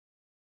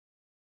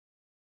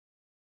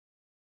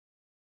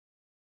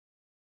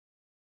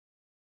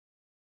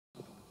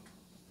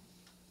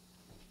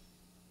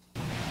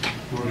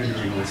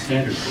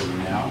standard for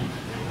me now.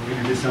 We're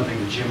going to do something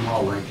that Jim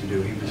Hall liked to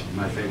do. He was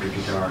my favorite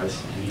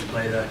guitarist, and he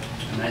played a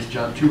nice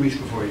job 2 weeks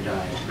before he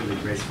died. Really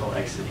graceful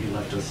exit. He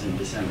left us in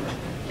December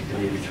of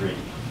 '83.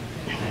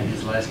 And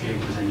his last gig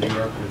was in New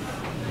York with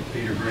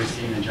Peter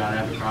Bernstein and John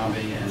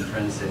Abercrombie, and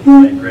friends said he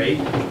played great,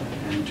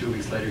 and 2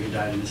 weeks later he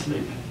died in his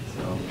sleep.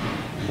 So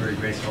a very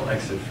graceful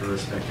exit for a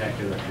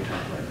spectacular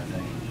guitar player, I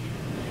think.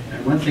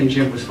 And one thing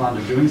Jim was fond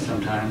of doing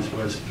sometimes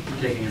was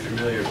taking a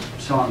familiar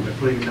song but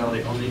putting the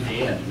melody only at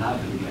the end, not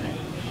at the beginning.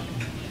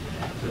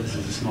 So this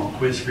is a small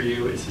quiz for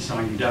you. It's a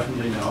song you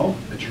definitely know,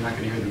 but you're not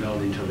going to hear the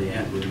melody until the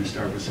end. We're going to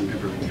start with some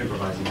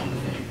improvising on the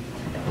theme.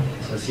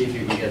 So see if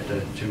you can get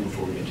the tune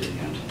before we get to the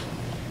end.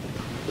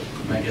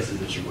 My guess is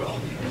that you will.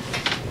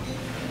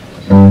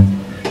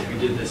 We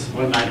did this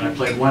one night and I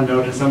played one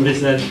note and somebody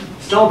said,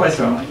 "Stowell by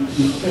Stowell."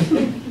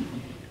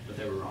 But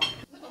they were wrong.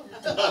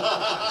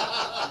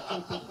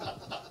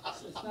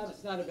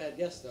 It's not a bad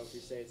guess though if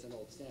you say it's an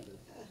old standard.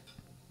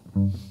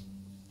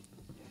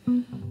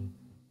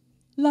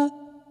 La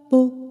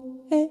bo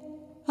e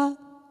a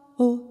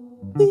o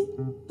we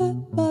ba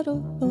ba do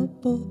bo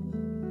bo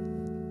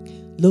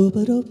lo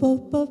ba do bo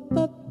ba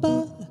ba ba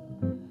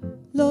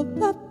lo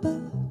ba ba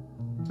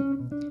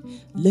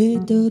le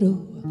do do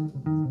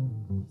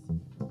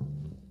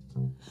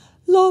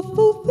lo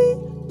fu we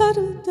ba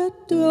do da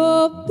do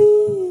bi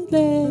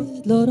le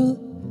lo do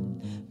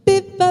bi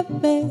ba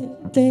be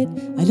de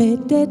le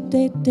de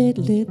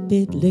le bi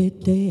le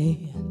de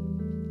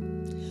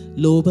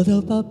lo ba do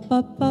ba ba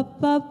ba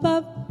ba ba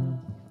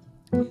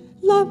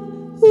la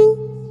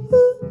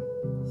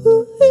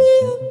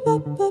ba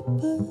ba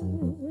ba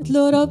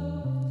lo do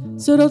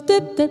so do de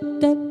de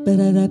de ba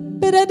da da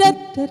ba da da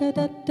da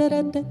da da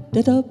da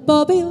da da ba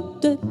bi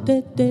de de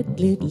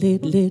de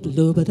le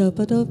lo ba da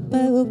ba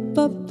ba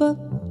ba ba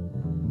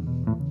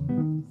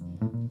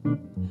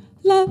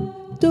la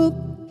do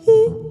hi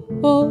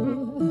o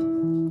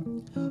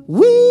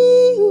we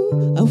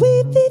a we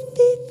fi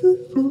fi fu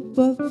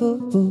fu fu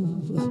fu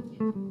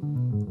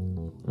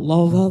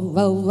lava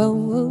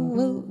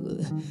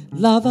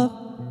lava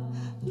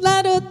la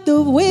do do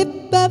we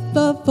ba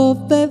ba ba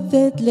ba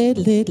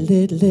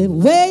le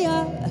way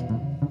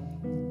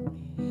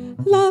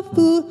la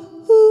fu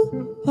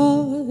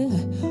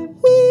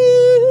we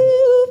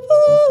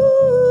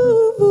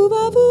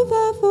ba ba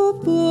ba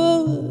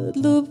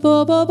lo ba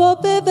ba ba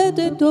ba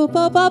do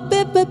ba ba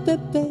ba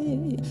ba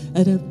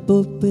and a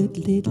boop it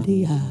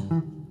little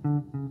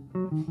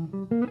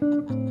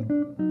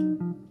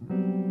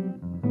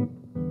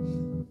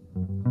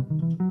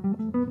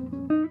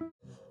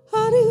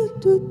how do you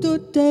do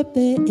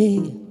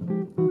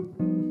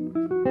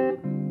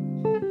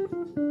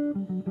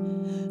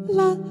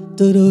la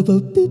do do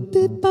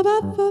ba ba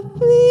ba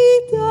ba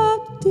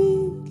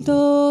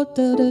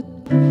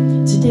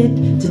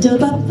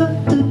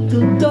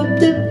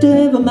da do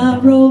my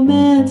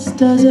romance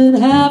doesn't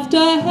have to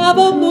have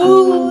a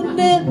moon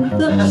in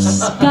the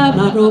sky.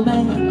 My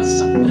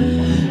romance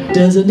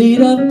doesn't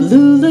need a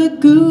blue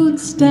lagoon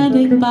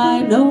standing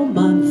by no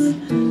month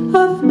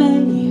of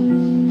May.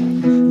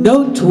 No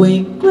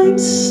twinkling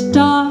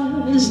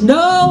stars,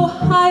 no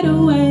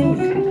hideaway,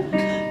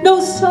 no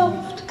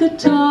soft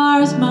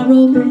guitars. My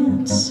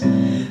romance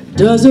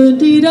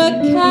doesn't need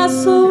a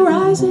castle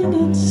rising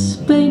in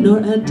Spain or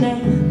a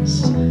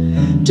dance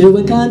to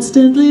a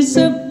constantly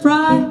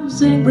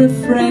surprising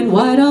refrain.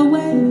 Wide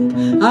awake,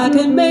 I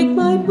can make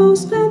my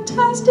most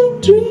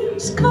fantastic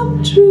dreams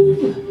come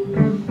true.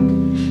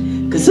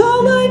 'Cause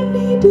all I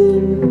need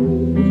in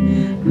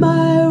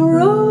my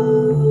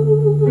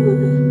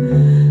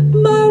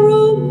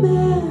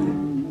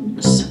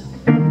romance,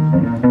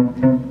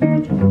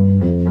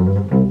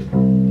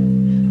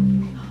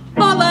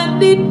 all I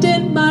need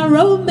in my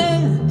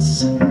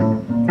romance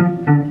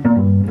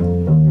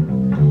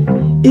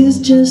is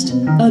just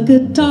a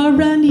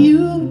guitar and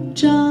you,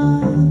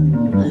 John.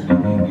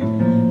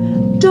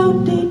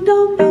 Don't need no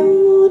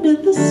moon in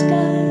the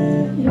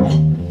sky.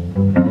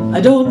 I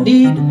don't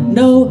need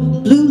no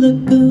blue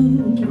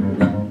lagoon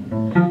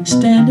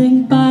standing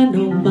by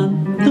no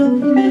month of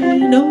May.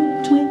 No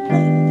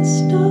twinkling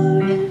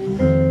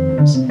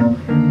stars.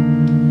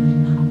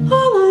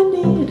 All I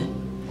need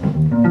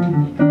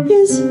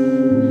is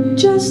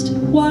just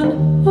one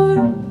or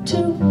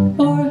two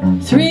or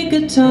three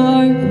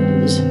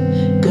guitars.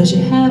 'Cause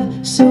you have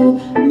so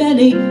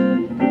many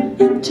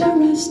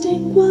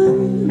interesting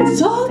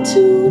ones, all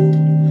tuned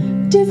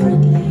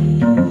differently.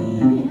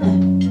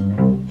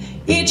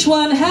 Each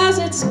one has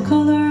its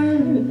color.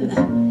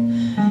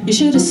 You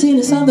should have seen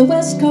us on the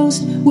West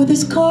Coast with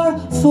his car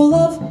full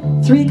of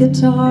 3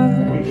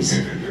 guitars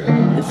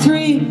and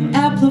 3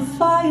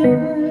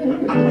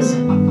 amplifiers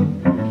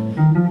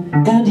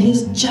and his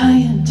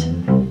giant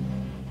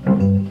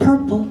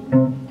purple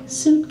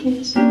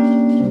suitcase,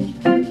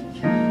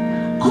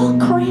 all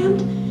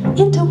crammed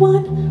into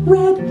one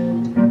red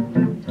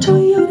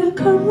Toyota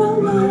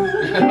Corolla.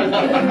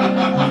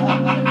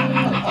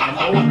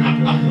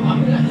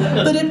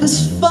 But it was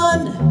fun,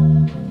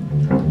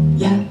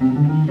 yeah.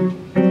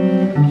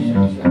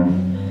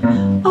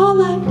 All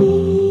I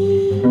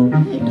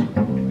need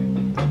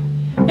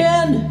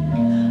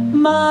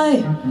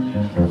My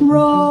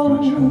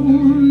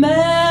romance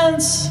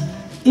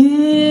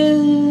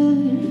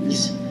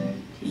is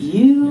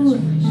you,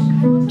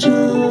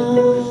 John.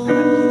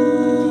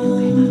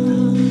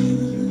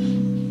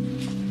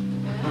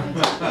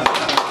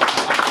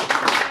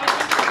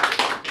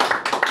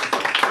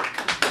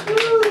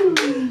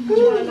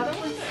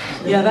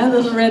 Yeah, that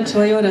little red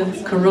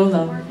Toyota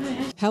Corolla.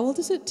 How old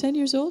is it? 10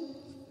 years old?